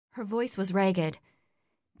Her voice was ragged.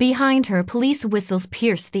 Behind her, police whistles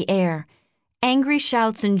pierced the air. Angry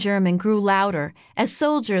shouts in German grew louder as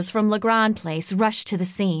soldiers from Legrand Place rushed to the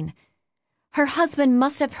scene. Her husband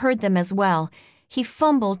must have heard them as well. He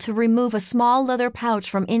fumbled to remove a small leather pouch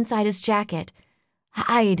from inside his jacket.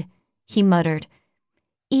 "Hide," he muttered.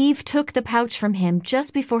 Eve took the pouch from him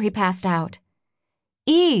just before he passed out.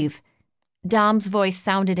 "Eve!" Dom's voice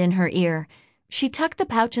sounded in her ear. She tucked the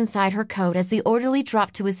pouch inside her coat as the orderly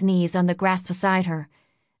dropped to his knees on the grass beside her.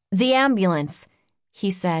 "The ambulance," he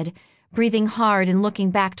said, breathing hard and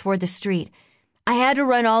looking back toward the street. "I had to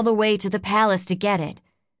run all the way to the palace to get it."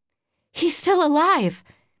 "He's still alive!"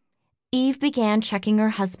 Eve began checking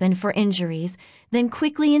her husband for injuries, then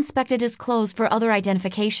quickly inspected his clothes for other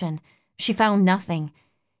identification. She found nothing.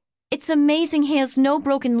 "It's amazing he has no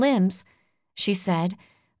broken limbs," she said,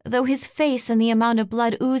 though his face and the amount of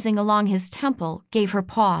blood oozing along his temple gave her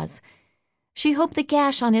pause. She hoped the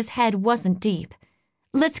gash on his head wasn't deep.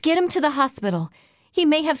 "Let's get him to the hospital. He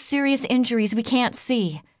may have serious injuries we can't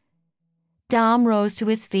see." Dom rose to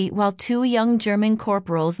his feet while two young German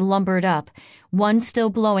corporals lumbered up, one still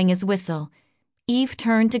blowing his whistle. Eve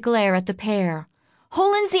turned to glare at the pair.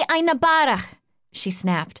 "Holen Sie eine Barach!" she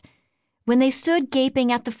snapped. When they stood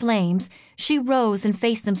gaping at the flames, she rose and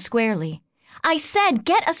faced them squarely. "I said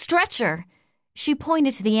get a stretcher!" She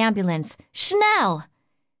pointed to the ambulance. "Schnell!"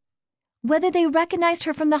 Whether they recognized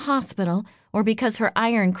her from the hospital or because her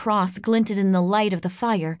iron cross glinted in the light of the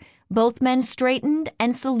fire, both men straightened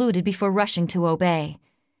and saluted before rushing to obey.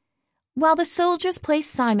 While the soldiers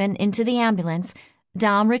placed Simon into the ambulance,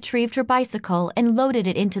 Dom retrieved her bicycle and loaded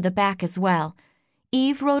it into the back as well.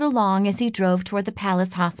 Eve rode along as he drove toward the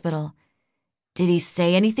palace hospital. "Did he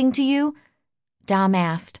say anything to you?" Dom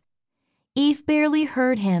asked. Eve barely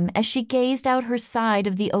heard him as she gazed out her side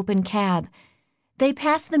of the open cab. They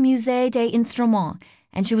passed the Musée des Instruments,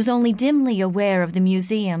 and she was only dimly aware of the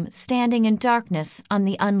museum standing in darkness on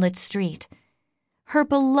the unlit street. Her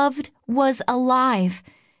beloved was alive.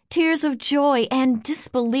 Tears of joy and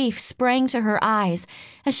disbelief sprang to her eyes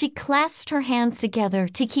as she clasped her hands together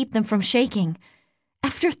to keep them from shaking.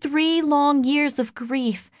 After 3 long years of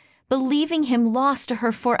grief, believing him lost to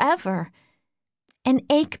her forever. An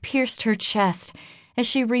ache pierced her chest as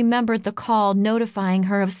she remembered the call notifying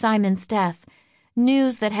her of Simon's death,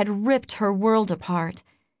 news that had ripped her world apart.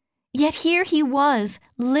 Yet here he was,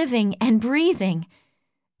 living and breathing.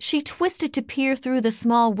 She twisted to peer through the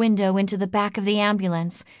small window into the back of the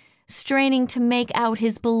ambulance, straining to make out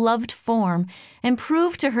his beloved form and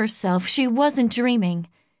prove to herself she wasn't dreaming.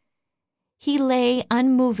 He lay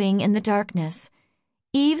unmoving in the darkness.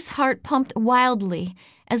 Eve's heart pumped wildly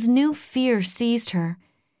as new fear seized her.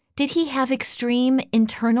 Did he have extreme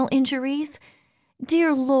internal injuries?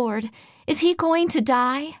 Dear Lord, is he going to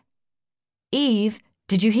die? "Eve,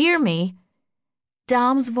 did you hear me?"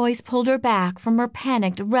 Dom's voice pulled her back from her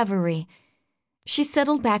panicked reverie. She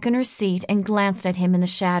settled back in her seat and glanced at him in the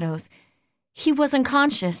shadows. "He was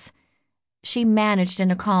unconscious," she managed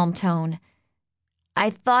in a calm tone. "I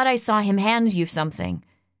thought I saw him hand you something."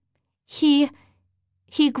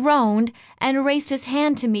 He groaned and raised his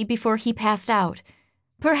hand to me before he passed out.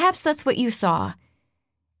 "Perhaps that's what you saw."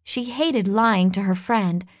 She hated lying to her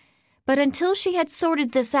friend, but until she had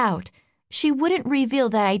sorted this out, she wouldn't reveal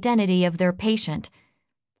the identity of their patient.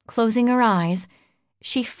 Closing her eyes,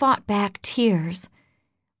 she fought back tears.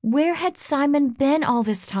 Where had Simon been all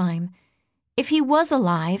this time? If he was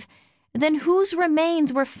alive, then whose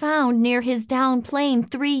remains were found near his downed plane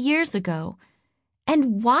 3 years ago?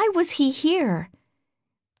 And why was he here?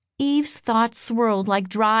 Eve's thoughts swirled like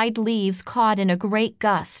dried leaves caught in a great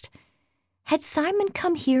gust. Had Simon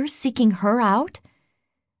come here seeking her out?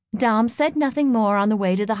 Dom said nothing more on the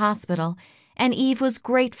way to the hospital, and Eve was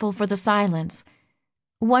grateful for the silence.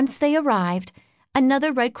 Once they arrived,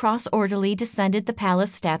 another Red Cross orderly descended the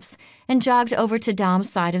palace steps and jogged over to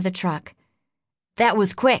Dom's side of the truck. "That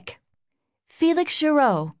was quick." Felix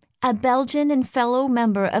Giraud, a Belgian and fellow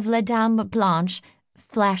member of Les Dames Blanches,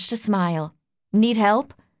 flashed a smile. "Need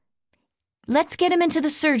help?" "Let's get him into the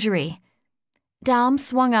surgery." Dom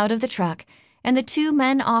swung out of the truck, and the 2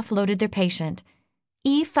 men offloaded their patient.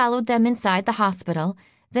 Eve followed them inside the hospital,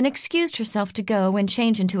 then excused herself to go and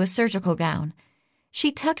change into a surgical gown.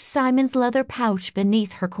 She tucked Simon's leather pouch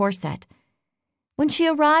beneath her corset. When she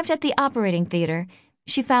arrived at the operating theater,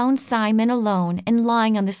 she found Simon alone and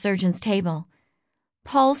lying on the surgeon's table.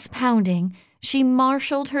 Pulse pounding, she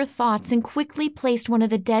marshaled her thoughts and quickly placed one of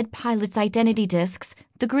the dead pilot's identity discs,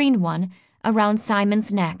 the green one, around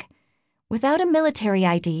Simon's neck. Without a military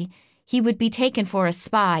ID, he would be taken for a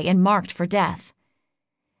spy and marked for death.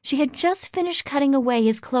 She had just finished cutting away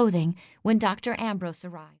his clothing when Dr. Ambrose arrived.